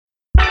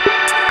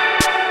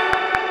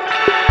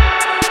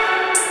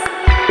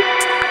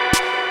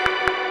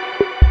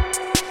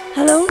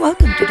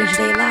to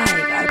Digiday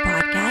Live, our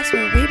podcast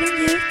where we bring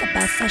you the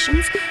best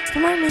sessions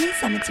from our many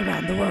summits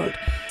around the world.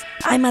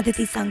 I'm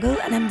Aditi Sangal,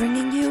 and I'm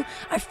bringing you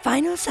our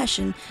final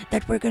session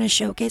that we're going to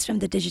showcase from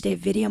the Digiday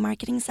Video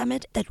Marketing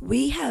Summit that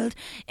we held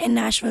in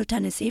Nashville,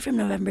 Tennessee from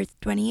November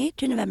 28th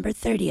to November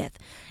 30th.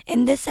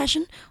 In this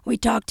session, we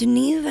talked to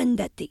Neil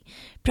Vendetti,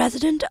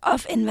 President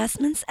of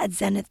Investments at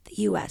Zenith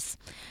US.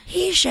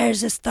 He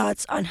shares his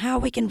thoughts on how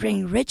we can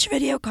bring rich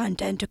video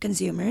content to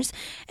consumers,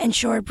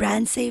 ensure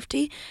brand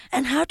safety,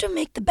 and how to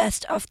make the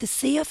best of the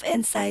sea of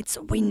insights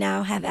we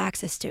now have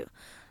access to.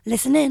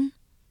 Listen in.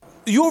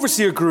 You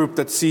oversee a group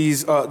that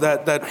sees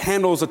that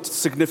handles a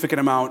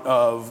significant amount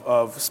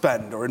of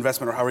spend or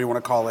investment or however you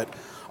want to call it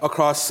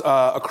across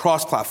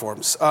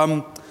platforms.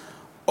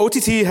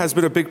 OTT has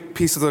been a big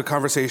piece of the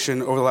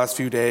conversation over the last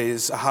few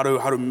days. How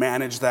to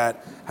manage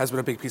that has been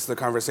a big piece of the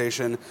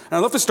conversation. And I'd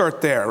love to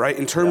start there, right?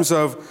 In terms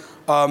of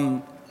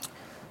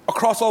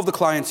across all of the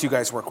clients you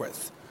guys work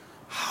with,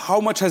 how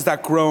much has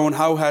that grown?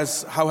 How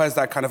has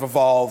that kind of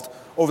evolved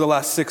over the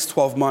last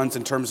 6-12 months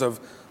in terms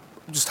of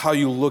just how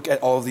you look at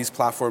all of these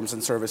platforms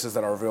and services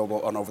that are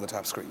available on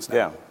over-the-top screens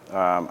now?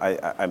 Yeah,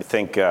 I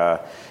think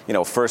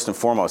first and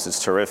foremost,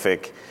 it's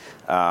terrific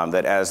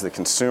that as the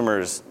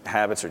consumers'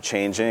 habits are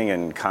changing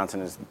and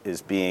content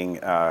is being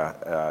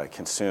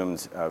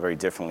consumed very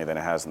differently than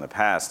it has in the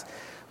past,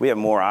 we have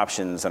more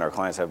options, and our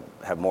clients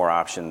have more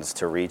options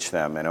to reach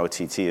them. And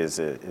OTT is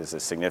a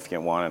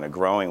significant one and a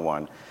growing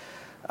one.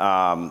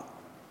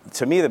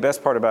 To me, the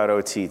best part about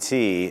OTT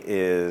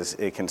is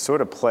it can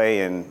sort of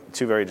play in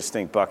two very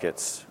distinct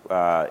buckets.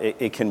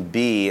 It can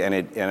be, and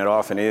it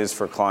often is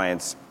for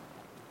clients,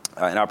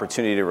 an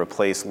opportunity to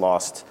replace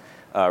lost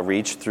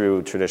reach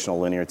through traditional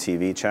linear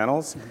TV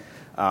channels.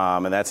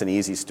 And that's an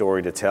easy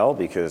story to tell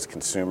because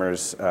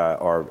consumers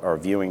are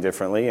viewing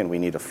differently, and we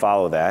need to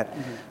follow that.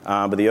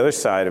 But the other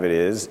side of it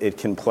is it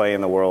can play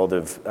in the world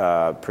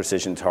of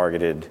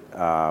precision-targeted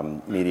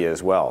media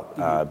as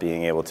well,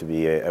 being able to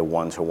be a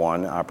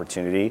one-to-one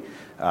opportunity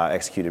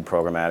executed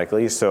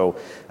programmatically. So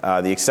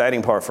the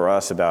exciting part for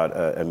us about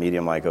a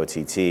medium like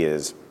OTT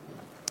is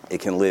it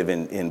can live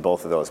in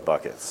both of those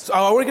buckets. So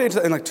I want to get into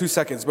that in like 2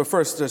 seconds, but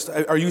first, just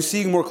are you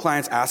seeing more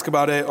clients ask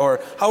about it, or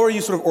how are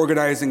you sort of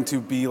organizing to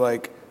be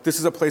like, this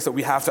is a place that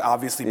we have to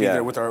obviously be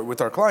there with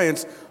our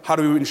clients? How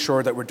do we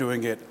ensure that we're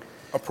doing it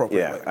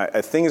appropriately? Yeah,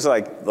 things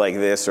like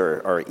this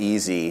are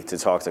easy to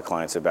talk to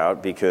clients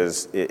about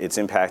because it's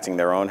impacting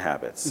their own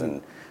habits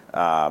and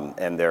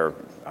their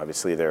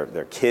obviously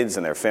their kids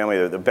and their family.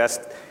 They're the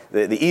best.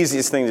 The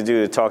easiest thing to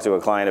do to talk to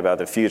a client about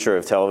the future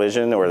of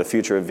television or the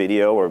future of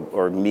video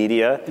or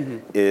media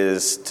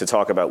is to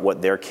talk about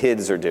what their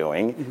kids are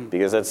doing,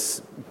 because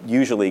that's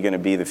usually going to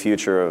be the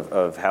future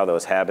of how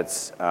those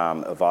habits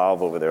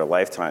evolve over their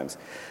lifetimes.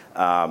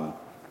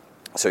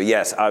 So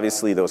yes,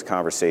 obviously those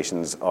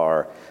conversations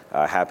are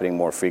happening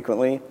more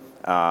frequently,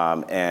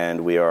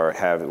 and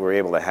we're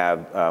able to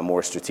have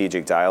more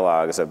strategic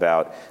dialogues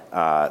about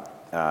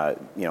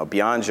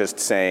beyond just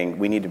saying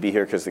we need to be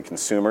here because the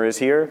consumer is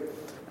here.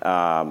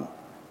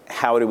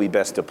 How do we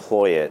best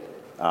deploy it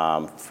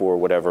for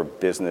whatever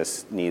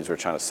business needs we're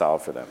trying to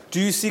solve for them? Do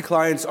you see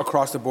clients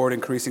across the board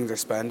increasing their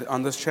spend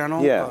on this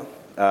channel? Yeah,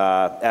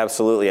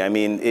 absolutely. I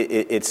mean,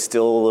 it's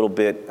still a little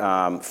bit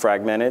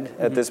fragmented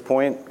at this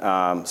point,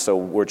 so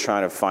we're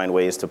trying to find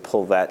ways to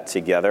pull that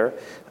together,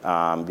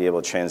 be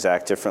able to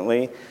transact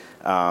differently.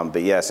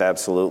 But yes,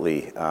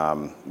 absolutely.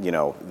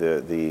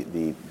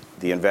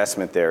 The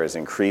investment there is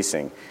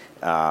increasing.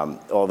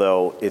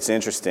 Although it's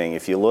interesting,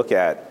 if you look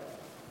at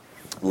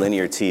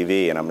linear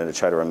TV, and I'm going to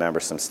try to remember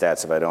some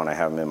stats. If I don't, I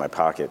have them in my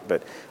pocket.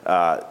 But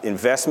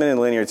investment in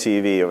linear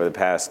TV over the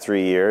past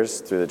 3 years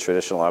through the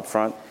traditional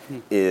upfront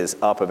is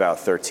up about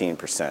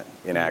 13%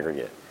 in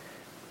aggregate,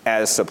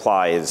 as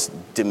supply is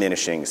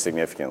diminishing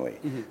significantly.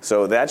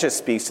 So that just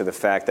speaks to the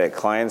fact that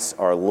clients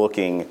are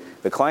looking,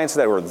 the clients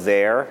that were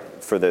there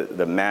for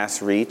the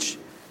mass reach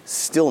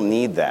still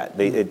need that.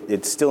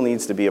 It still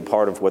needs to be a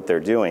part of what they're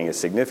doing, a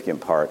significant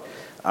part.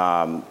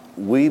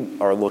 We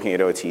are looking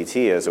at OTT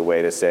as a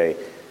way to say,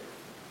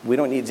 we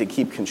don't need to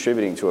keep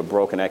contributing to a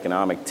broken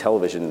economic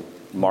television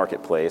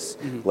marketplace.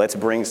 Let's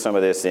bring some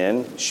of this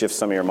in, shift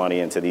some of your money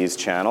into these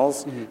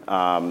channels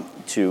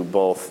to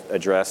both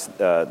address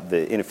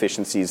the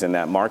inefficiencies in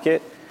that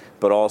market,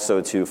 but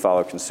also to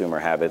follow consumer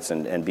habits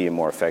and be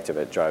more effective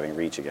at driving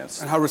reach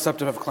against. And how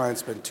receptive have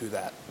clients been to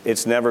that?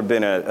 It's never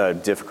been a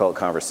difficult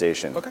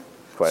conversation. Okay.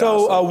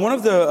 So one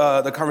of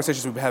the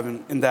conversations we've been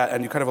having in that,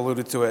 and you kind of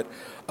alluded to it,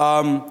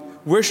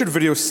 where should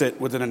video sit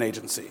within an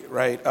agency,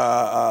 right?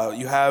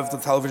 You have the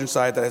television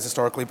side that has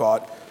historically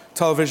bought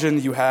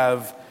television. You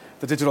have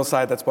the digital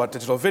side that's bought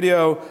digital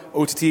video.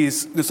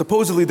 OTTs, there's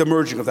supposedly the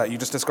merging of that. You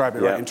just described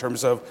it, right, in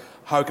terms of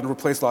how it can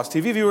replace lost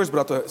TV viewers, but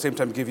at the same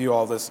time give you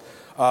all this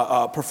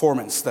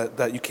performance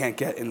that you can't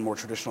get in more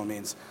traditional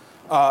means.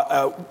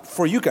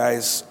 For you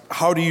guys,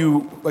 how do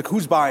you,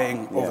 who's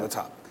buying over the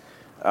top?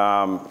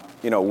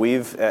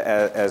 We've,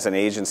 as an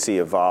agency,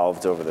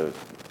 evolved over the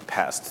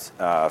past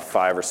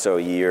 5 or so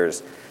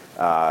years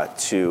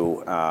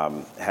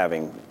to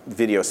having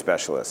video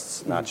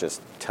specialists, not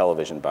just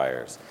television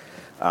buyers.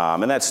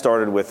 And that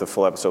started with the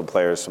full episode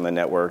players from the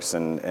networks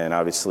and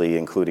obviously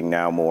including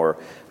now more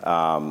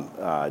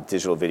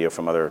digital video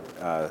from other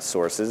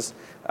sources.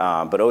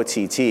 But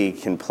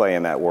OTT can play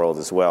in that world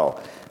as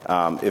well.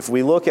 If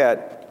we look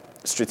at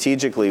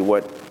strategically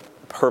what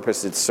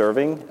purpose it's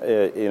serving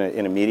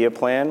in a media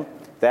plan,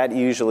 that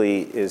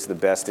usually is the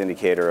best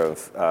indicator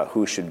of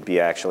who should be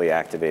actually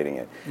activating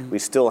it. We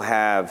still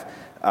have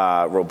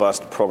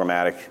robust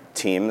programmatic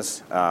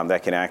teams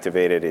that can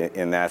activate it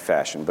in that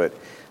fashion. But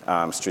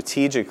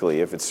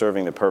strategically, if it's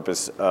serving the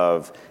purpose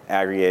of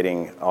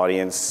aggregating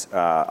audience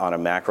on a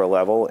macro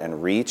level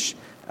and reach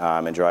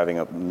and driving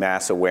a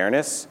mass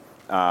awareness,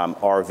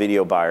 our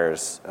video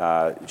buyers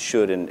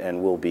should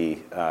and will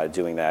be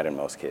doing that in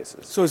most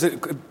cases. So is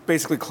it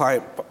basically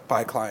client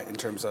by client in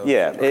terms of?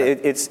 Yeah, okay.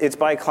 It's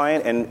by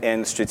client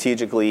and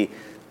strategically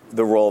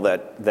the role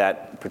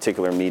that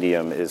particular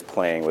medium is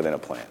playing within a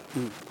plan.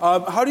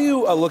 How do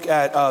you look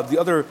at the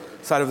other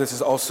side of this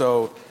is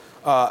also,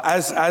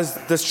 as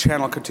this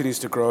channel continues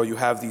to grow, you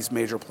have these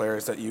major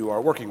players that you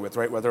are working with,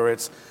 right? Whether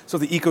it's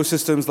the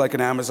ecosystems like an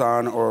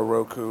Amazon or a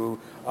Roku,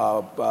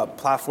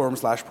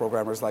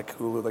 platforms/programmers like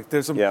Hulu. Like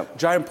there's some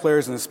giant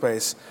players in this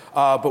space.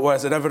 But what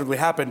has inevitably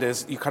happened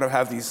is you kind of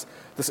have this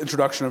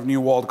introduction of new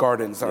walled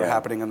gardens that are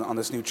happening on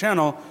this new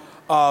channel.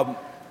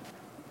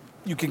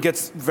 You can get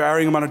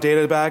varying amount of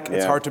data back.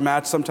 It's hard to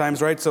match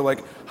sometimes, right? So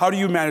like, how do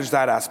you manage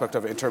that aspect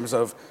of it in terms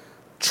of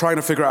trying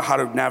to figure out how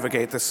to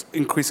navigate this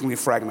increasingly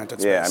fragmented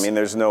space? Yeah, I mean,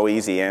 there's no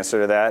easy answer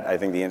to that. I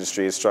think the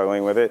industry is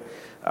struggling with it.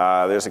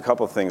 There's a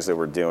couple of things that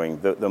we're doing.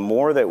 The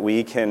more that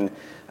we can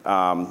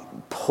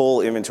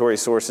pull inventory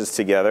sources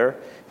together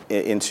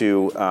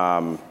into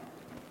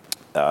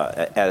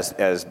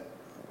as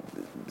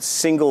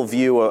single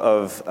view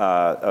of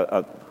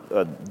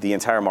the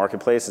entire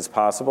marketplace as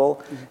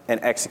possible and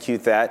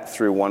execute that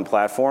through one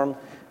platform,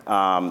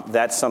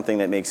 that's something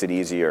that makes it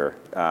easier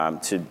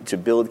to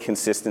build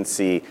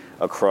consistency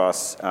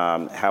across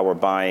how we're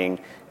buying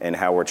and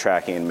how we're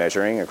tracking and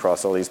measuring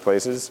across all these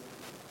places.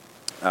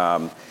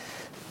 If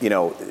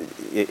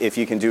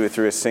you can do it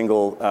through a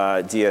single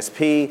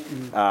DSP,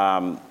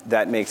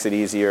 that makes it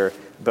easier.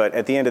 But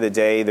at the end of the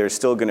day, there's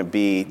still going to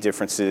be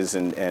differences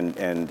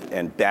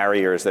and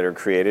barriers that are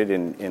created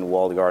in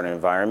walled garden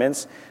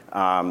environments.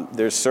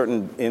 There's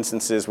certain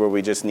instances where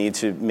we just need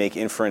to make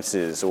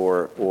inferences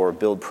or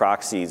build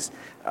proxies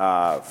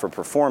for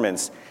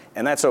performance,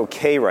 and that's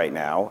okay right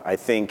now. I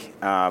think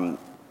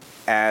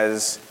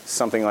as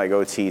something like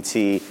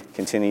OTT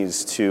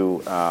continues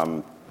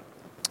to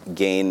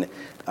gain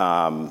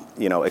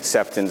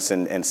acceptance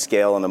and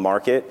scale in the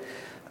market,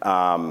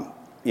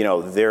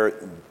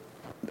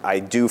 I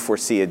do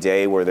foresee a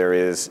day where there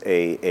is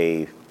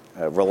a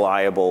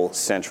reliable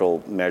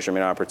central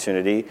measurement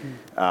opportunity.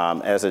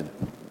 As a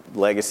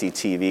legacy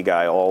TV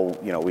guy,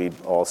 we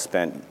all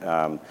spent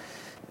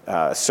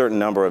a certain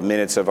number of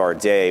minutes of our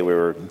day we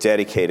were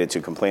dedicated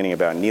to complaining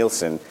about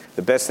Nielsen.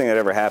 The best thing that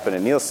ever happened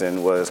in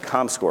Nielsen was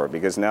ComScore,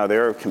 because now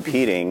they're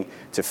competing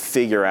to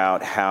figure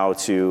out how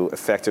to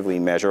effectively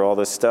measure all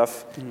this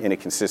stuff in a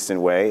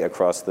consistent way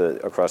across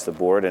the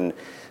board. And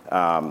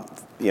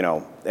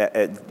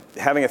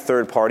having a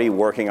third party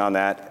working on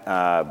that,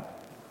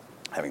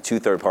 having two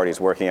third parties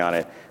working on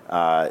it,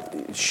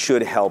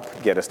 should help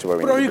get us to where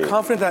we need to be. But are you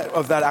confident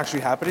of that actually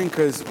happening?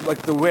 Because like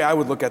the way I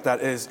would look at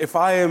that is, if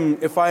I am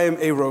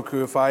a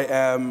Roku, if I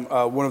am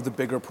one of the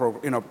bigger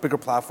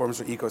platforms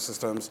or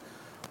ecosystems,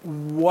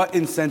 what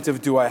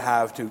incentive do I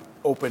have to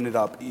open it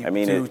up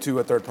to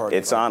a third party?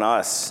 It's on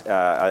us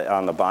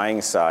on the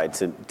buying side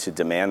to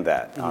demand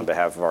that on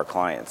behalf of our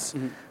clients.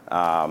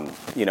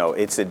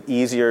 It's a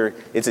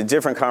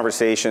different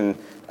conversation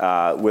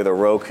with a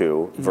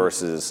Roku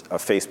versus a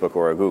Facebook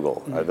or a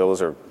Google.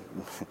 Those are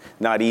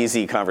not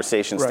easy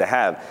conversations to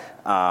have.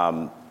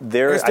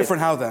 It's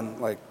different how then?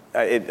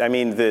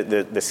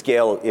 The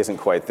scale isn't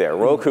quite there.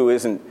 Roku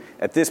isn't,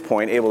 at this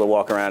point, able to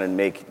walk around and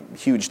make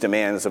huge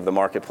demands of the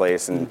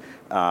marketplace and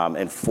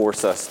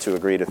force us to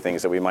agree to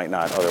things that we might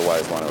not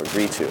otherwise want to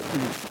agree to.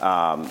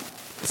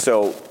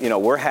 So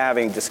we're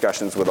having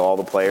discussions with all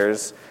the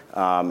players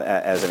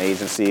as an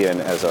agency and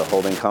as a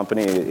holding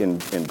company in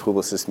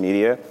Publicis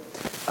Media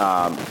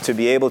to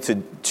be able to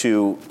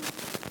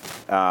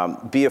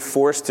be a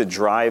force to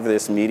drive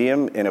this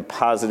medium in a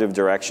positive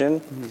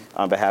direction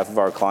on behalf of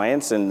our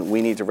clients, and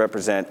we need to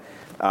represent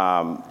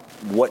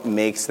what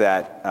makes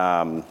that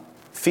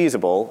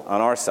feasible on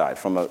our side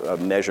from a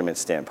measurement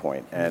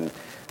standpoint. And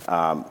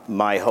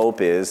my hope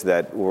is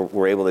that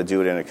we're able to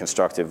do it in a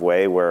constructive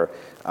way where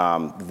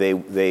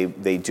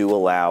they do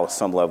allow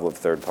some level of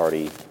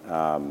third-party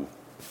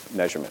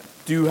measurement.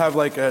 Do you have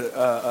like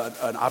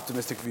an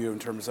optimistic view in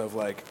terms of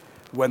like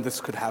when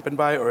this could happen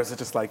by, or is it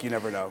just like you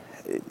never know?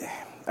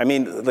 I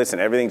mean, listen,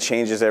 everything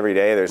changes every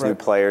day. There's new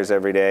players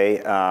every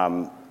day.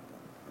 I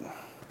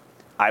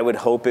would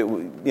hope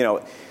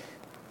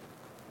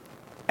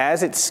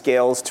as it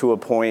scales to a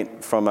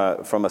point from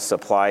a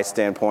supply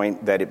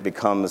standpoint that it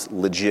becomes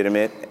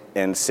legitimate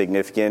and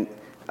significant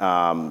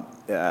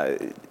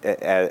as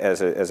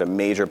a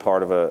major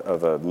part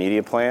of a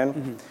media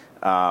plan.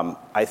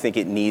 I think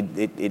it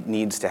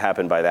needs to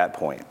happen by that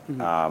point.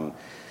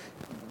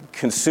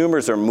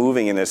 Consumers are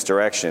moving in this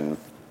direction.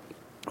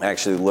 I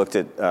actually looked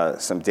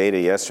at some data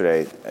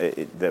yesterday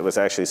that was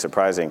actually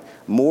surprising.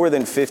 More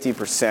than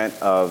 50%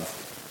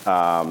 of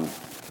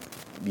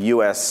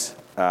U.S.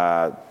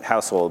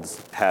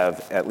 Households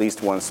have at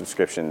least one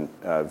subscription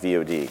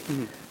VOD.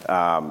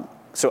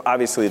 So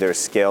obviously there's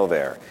scale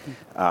there.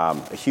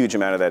 A huge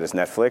amount of that is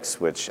Netflix,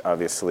 which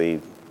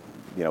obviously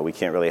we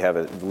can't really have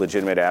a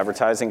legitimate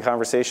advertising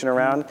conversation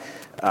around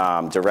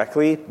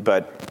directly.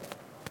 But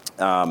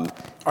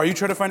are you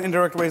trying to find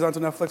indirect ways onto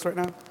Netflix right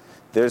now?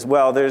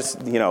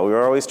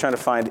 We're always trying to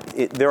find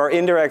it. There are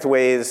indirect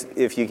ways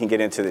if you can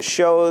get into the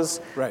shows,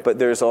 right. But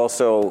there's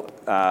also,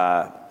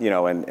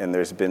 and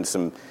there's been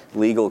some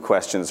legal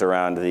questions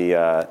around the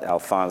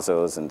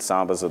Alfonsos and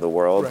Sambas of the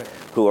world, right.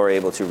 Who are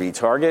able to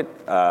retarget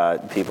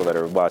people that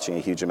are watching a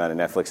huge amount of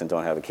Netflix and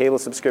don't have a cable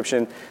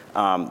subscription.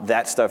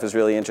 That stuff is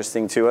really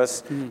interesting to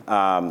us,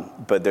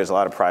 but there's a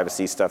lot of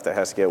privacy stuff that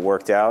has to get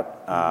worked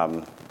out.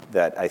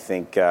 That I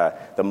think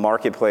the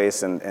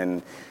marketplace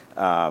and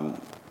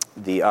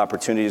the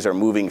opportunities are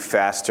moving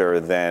faster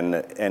than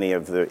any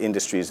of the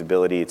industry's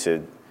ability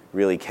to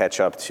really catch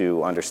up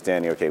to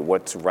understanding, okay,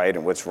 what's right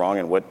and what's wrong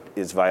and what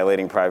is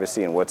violating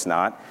privacy and what's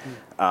not.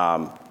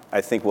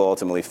 I think we'll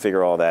ultimately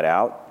figure all that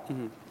out,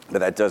 but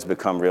that does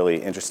become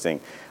really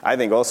interesting. I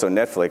think also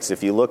Netflix,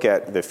 if you look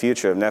at the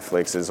future of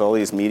Netflix, is all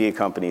these media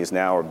companies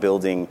now are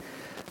building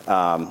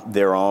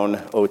their own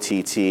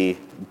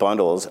OTT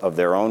bundles of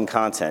their own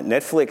content.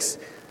 Netflix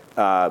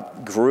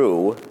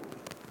grew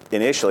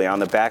initially on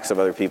the backs of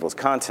other people's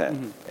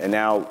content. And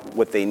now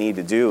what they need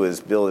to do is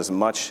build as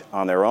much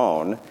on their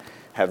own,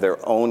 have their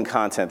own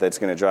content that's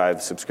going to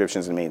drive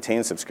subscriptions and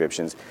maintain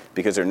subscriptions,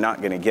 because they're not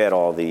going to get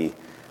all the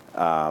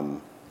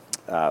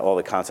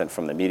content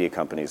from the media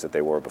companies that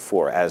they were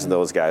before, as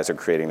those guys are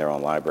creating their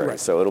own libraries. Right.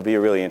 So it'll be a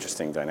really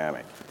interesting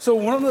dynamic. So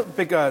one of the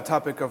big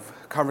topic of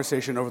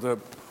conversation over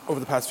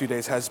the past few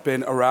days has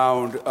been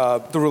around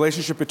the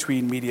relationship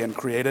between media and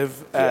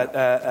creative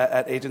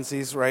at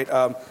agencies, right?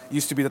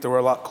 Used to be that they were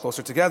a lot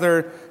closer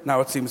together. Now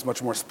it seems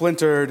much more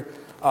splintered,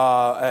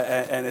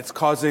 and it's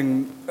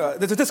causing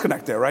there's a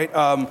disconnect there, right?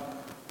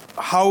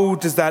 How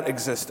does that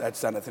exist at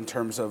Zenith in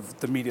terms of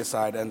the media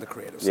side and the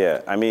creative side?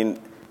 Yeah, I mean,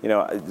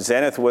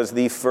 Zenith was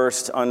the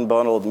first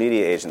unbundled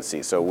media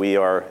agency, so we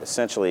are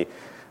essentially,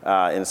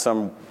 in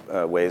some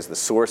ways, the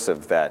source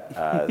of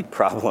that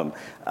problem.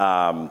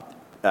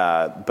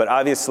 But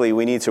obviously,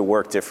 we need to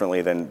work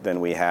differently than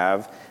we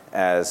have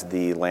as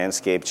the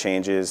landscape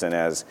changes and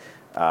as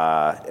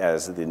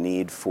the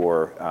need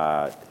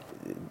for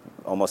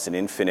almost an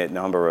infinite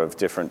number of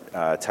different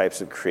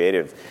types of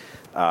creative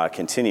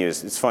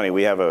continues. It's funny,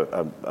 we have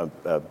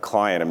a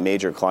client, a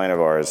major client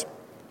of ours,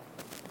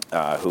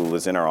 who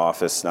was in our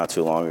office not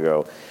too long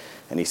ago,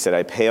 and he said,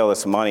 I pay all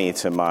this money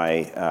to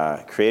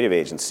my creative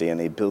agency, and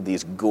they build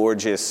these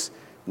gorgeous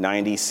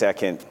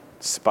 90-second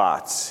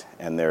spots,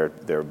 and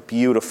they're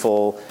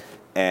beautiful,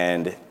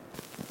 and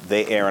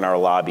they air in our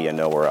lobby and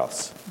nowhere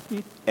else.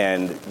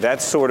 And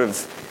that's sort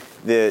of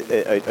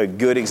a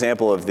good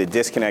example of the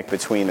disconnect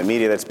between the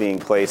media that's being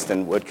placed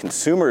and what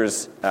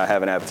consumers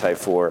have an appetite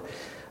for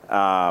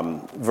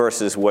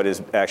versus what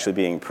is actually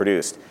being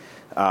produced.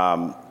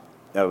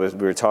 We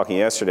were talking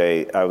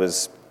yesterday. I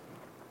was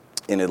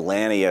in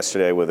Atlanta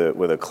yesterday with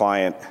a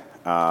client,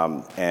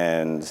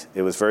 and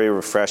it was very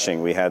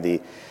refreshing. We had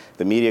the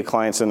media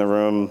clients in the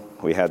room,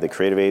 we had the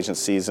creative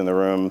agencies in the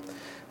room,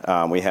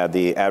 we had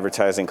the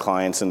advertising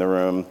clients in the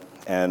room,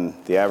 and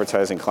the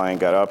advertising client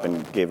got up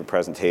and gave a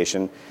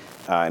presentation,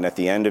 and at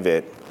the end of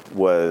it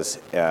was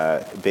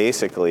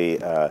basically,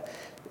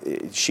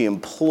 she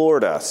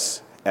implored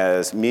us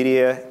as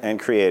media and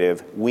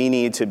creative, we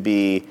need to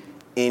be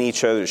in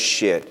each other's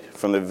shit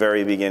from the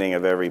very beginning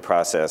of every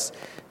process,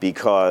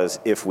 because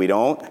if we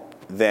don't,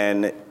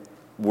 then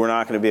we're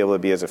not going to be able to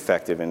be as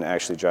effective in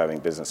actually driving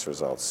business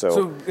results.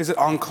 So is it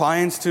on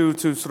clients to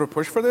sort of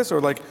push for this, or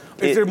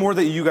is there more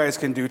that you guys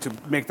can do to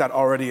make that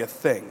already a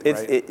thing?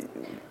 Right?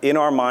 In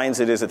our minds,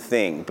 it is a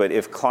thing. But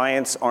if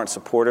clients aren't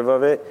supportive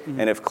of it,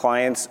 and if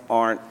clients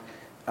aren't,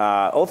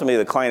 ultimately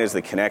the client is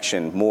the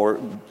connection more,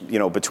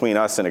 between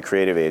us and a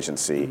creative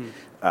agency,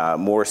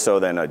 more so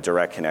than a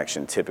direct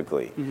connection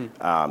typically.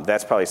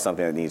 That's probably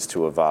something that needs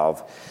to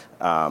evolve.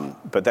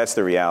 But that's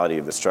the reality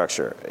of the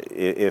structure.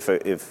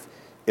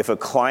 If a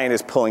client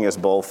is pulling us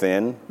both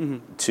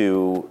in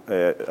to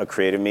a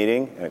creative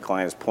meeting, and a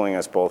client is pulling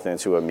us both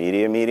into a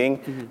media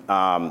meeting,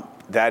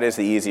 that is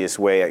the easiest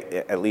way,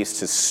 at least,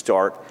 to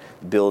start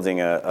building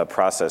a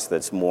process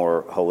that's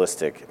more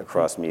holistic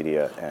across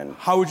media. And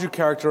how would you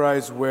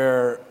characterize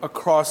where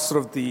across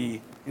sort of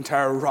the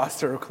entire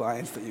roster of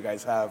clients that you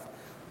guys have,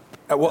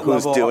 at what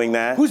level? Who's doing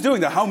that? Who's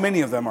doing that? How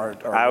many of them are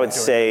I would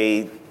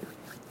say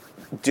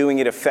doing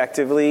it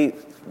effectively,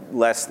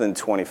 less than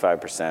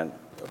 25%.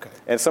 Okay.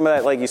 And some of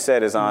that, like you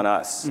said, is on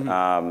us.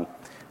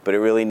 but it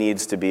really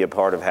needs to be a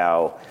part of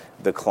how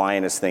the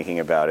client is thinking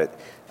about it.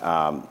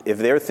 If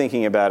they're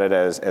thinking about it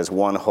as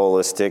one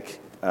holistic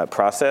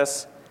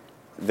process,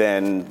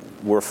 then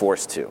we're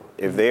forced to.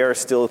 If they are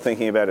still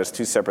thinking about it as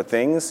two separate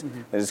things,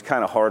 then it's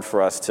kind of hard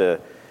for us to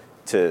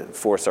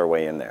force our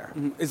way in there.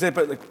 Is it?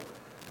 But like,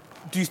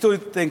 do you still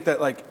think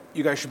that like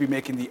you guys should be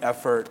making the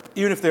effort,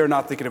 even if they're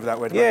not thinking of it that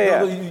way?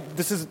 Yeah, like, no,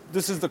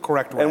 this is the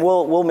correct way. And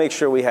we'll make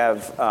sure we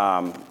have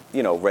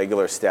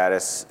regular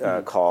status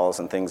calls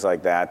and things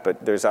like that.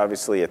 But there's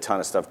obviously a ton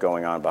of stuff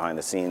going on behind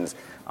the scenes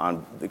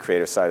on the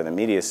creative side and the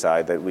media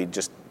side that we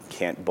just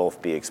can't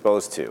both be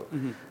exposed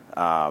to.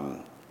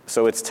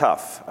 So it's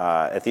tough.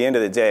 At the end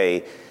of the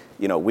day,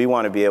 we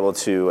want to be able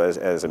to,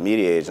 as a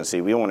media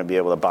agency, we want to be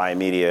able to buy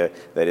media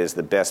that is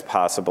the best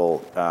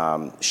possible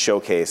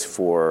showcase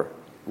for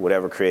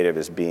whatever creative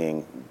is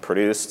being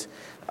produced,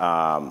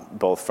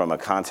 both from a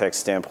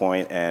context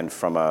standpoint and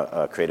from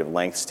a creative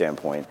length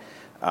standpoint.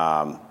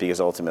 Because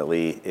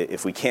ultimately,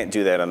 if we can't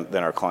do that,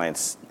 then our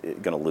client's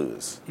going to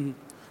lose.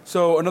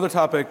 So another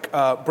topic,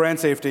 brand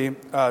safety.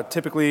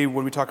 Typically,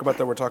 when we talk about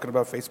that, we're talking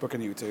about Facebook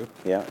and YouTube.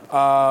 Yeah.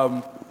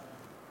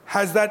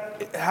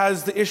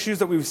 Has the issues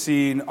that we've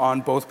seen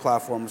on both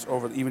platforms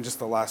over even just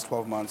the last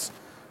 12 months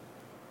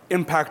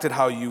impacted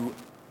how you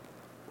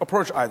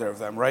approach either of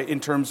them, right?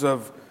 In terms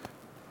of,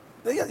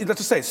 let's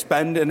just say,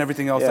 spend and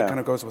everything else that kind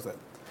of goes with it.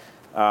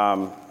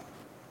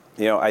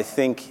 I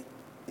think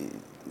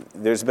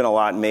there's been a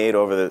lot made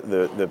over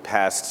the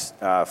past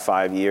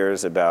 5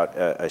 years about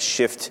a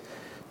shift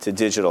to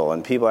digital,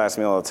 and people ask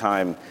me all the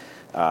time,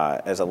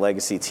 as a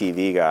legacy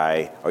TV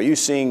guy, are you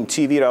seeing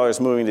TV dollars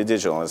moving to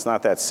digital? And it's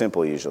not that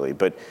simple usually,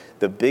 but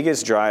the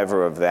biggest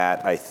driver of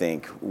that, I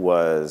think,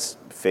 was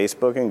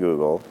Facebook and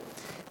Google,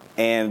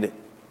 and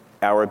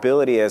our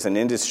ability as an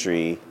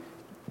industry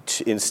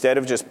to, instead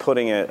of just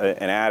putting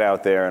an ad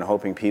out there and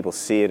hoping people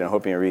see it and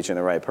hoping you're reaching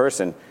the right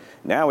person,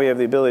 now we have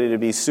the ability to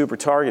be super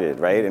targeted,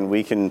 right? And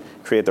we can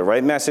create the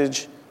right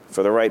message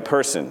for the right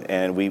person,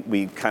 and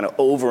we kind of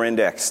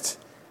over-indexed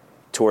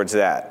towards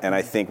that. And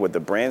I think what the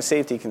brand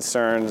safety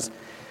concerns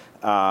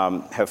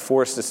have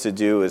forced us to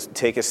do is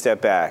take a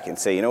step back and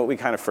say, you know what we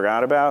kind of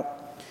forgot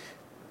about?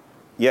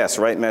 Yes,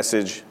 right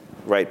message,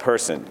 right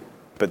person.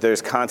 But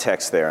there's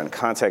context there, and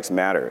context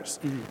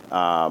matters.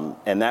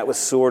 And that was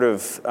sort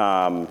of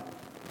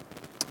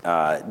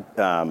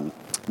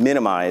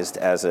minimized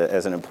as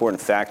an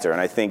important factor. And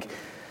I think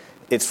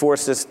it's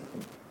forced us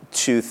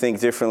to think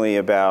differently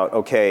about,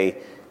 okay,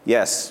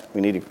 yes, we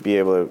need to be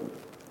able to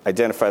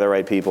identify the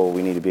right people,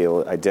 we need to be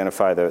able to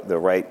identify the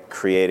right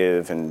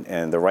creative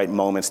and the right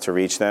moments to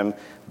reach them,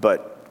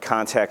 but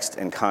context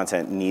and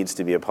content needs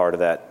to be a part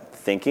of that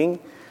thinking.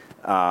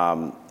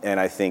 And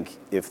I think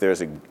if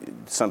there's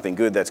something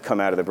good that's come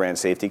out of the brand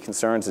safety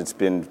concerns, it's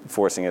been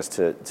forcing us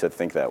to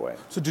think that way.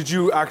 So did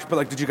you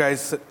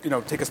guys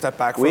take a step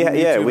back from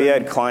YouTube? We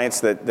had clients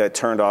that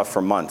turned off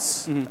for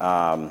months.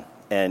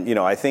 And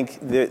I think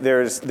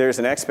there's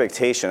an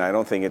expectation, I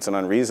don't think it's an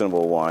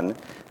unreasonable one,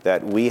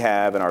 that we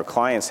have and our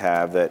clients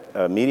have, that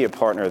a media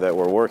partner that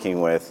we're working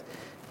with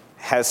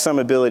has some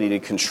ability to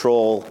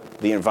control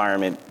the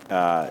environment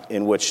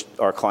in which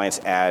our client's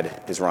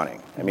ad is running.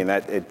 I mean,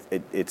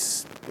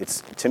 it's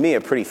to me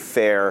a pretty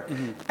fair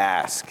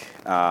ask.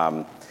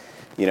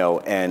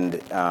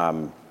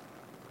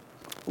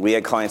 We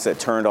had clients that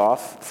turned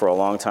off for a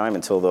long time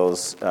until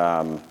those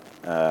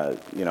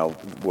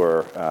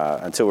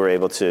until we're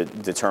able to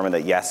determine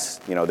that yes,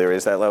 there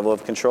is that level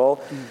of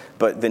control.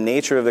 But the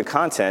nature of the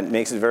content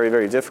makes it very,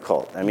 very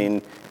difficult. I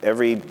mean,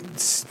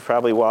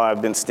 probably while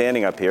I've been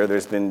standing up here,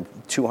 there's been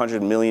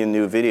 200 million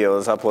new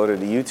videos uploaded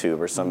to YouTube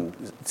or some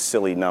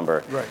silly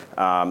number. Right.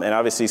 And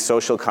obviously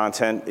social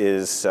content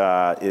is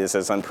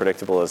as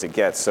unpredictable as it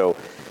gets. So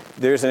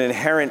there's an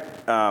inherent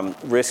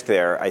risk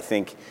there. I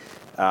think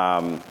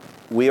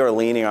we are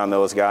leaning on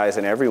those guys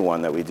and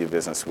everyone that we do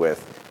business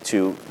with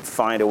to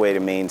find a way to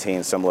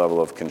maintain some level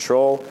of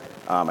control.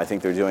 I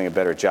think they're doing a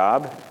better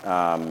job,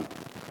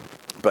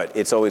 but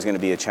it's always going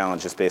to be a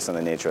challenge just based on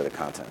the nature of the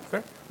content.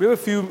 Okay. We have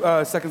a few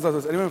seconds left.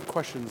 Does anyone have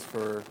questions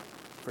for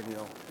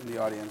Neil in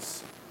the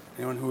audience?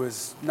 Anyone who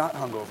is not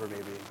hungover,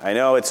 maybe? I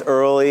know it's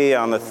early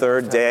on the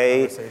third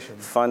day,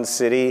 Fun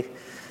City.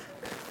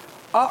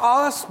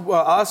 I'll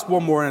ask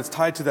one more, and it's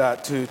tied to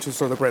that, to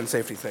sort of the brand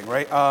safety thing,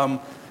 right?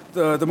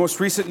 The most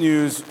recent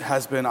news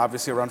has been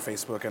obviously around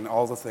Facebook and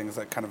all the things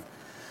that kind of,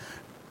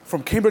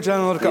 from Cambridge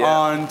Analytica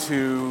on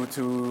to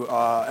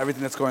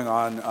everything that's going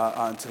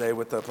on today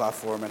with the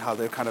platform and how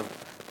they've kind of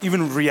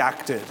even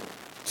reacted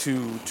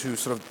to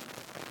sort of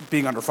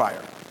being under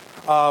fire.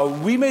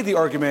 We made the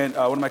argument,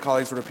 one of my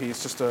colleagues wrote a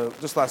piece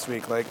just last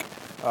week, I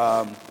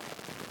think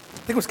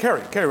it was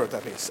Carrie wrote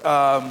that piece.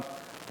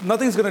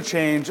 Nothing's going to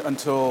change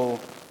until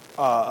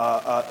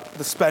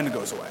the spend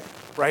goes away,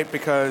 right?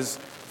 Because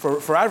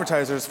for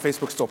advertisers,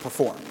 Facebook still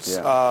performs.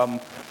 Yeah.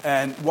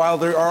 And while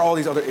there are all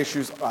these other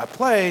issues at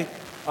play,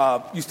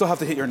 you still have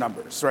to hit your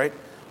numbers, right?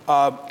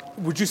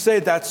 Would you say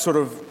that's sort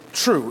of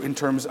true in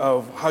terms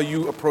of how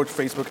you approach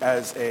Facebook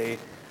as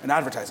an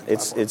advertising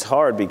platform? It's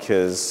hard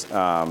because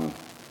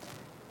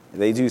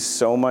They do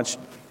so much.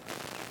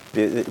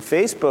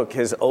 Facebook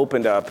has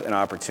opened up an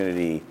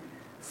opportunity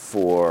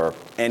for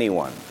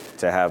anyone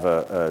to have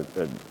a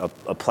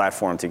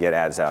platform to get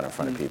ads out in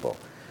front of people.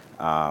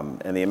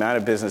 And the amount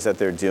of business that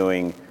they're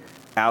doing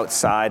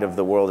outside of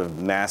the world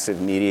of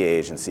massive media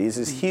agencies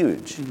is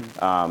huge.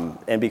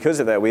 And because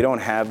of that, we don't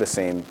have the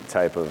same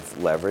type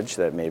of leverage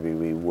that maybe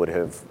we would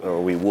have,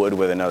 or we would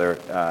with another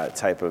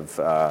type of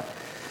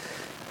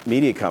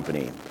media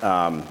company.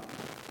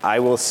 I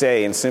will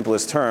say in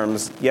simplest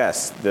terms,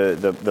 yes,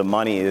 the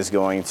money is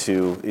going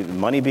to,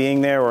 money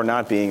being there or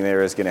not being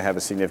there is going to have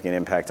a significant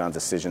impact on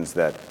decisions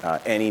that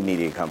any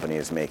media company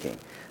is making.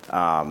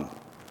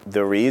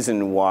 The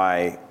reason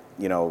why,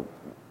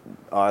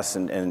 us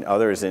and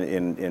others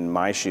in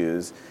my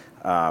shoes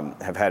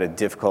have had a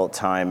difficult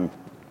time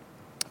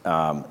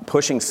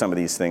pushing some of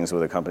these things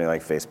with a company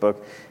like Facebook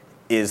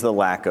is the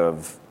lack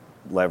of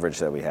leverage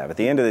that we have. At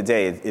the end of the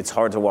day, it's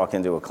hard to walk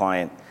into a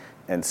client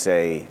and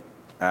say,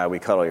 we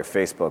cut all your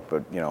Facebook,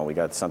 but we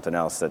got something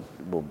else that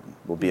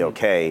will be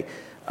okay.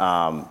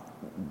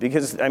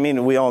 Because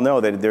we all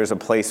know that there's a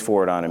place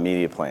for it on a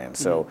media plan.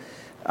 So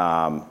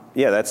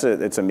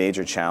it's a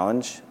major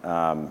challenge.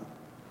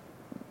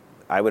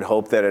 I would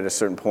hope that at a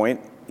certain point,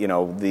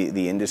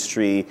 the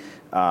industry,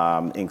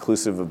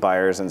 inclusive of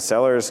buyers and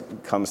sellers,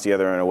 comes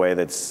together in a way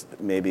that's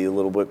maybe a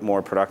little bit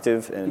more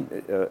productive and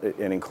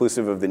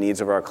inclusive of the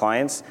needs of our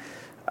clients.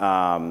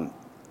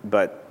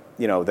 But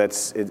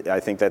I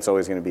think that's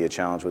always going to be a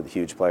challenge with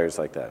huge players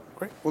like that.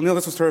 Great. Well, Neil,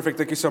 this was terrific.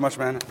 Thank you so much,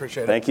 man. I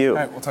appreciate it. Thank you. All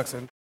right, we'll talk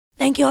soon.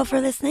 Thank you all for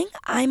listening.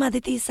 I'm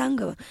Aditi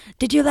Sango.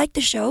 Did you like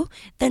the show?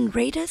 Then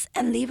rate us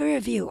and leave a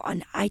review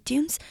on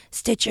iTunes,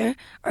 Stitcher,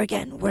 or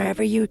again,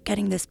 wherever you're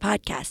getting this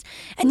podcast.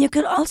 And you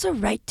could also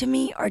write to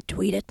me or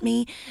tweet at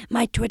me.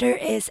 My Twitter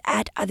is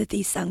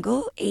 @Aditi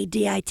Sangal,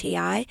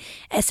 ADITISANGAL,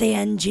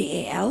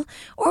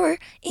 or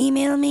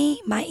email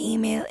me. My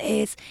email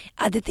is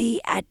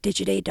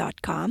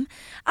aditi@digiday.com.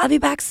 I'll be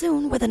back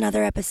soon with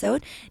another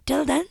episode.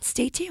 Till then,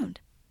 stay tuned.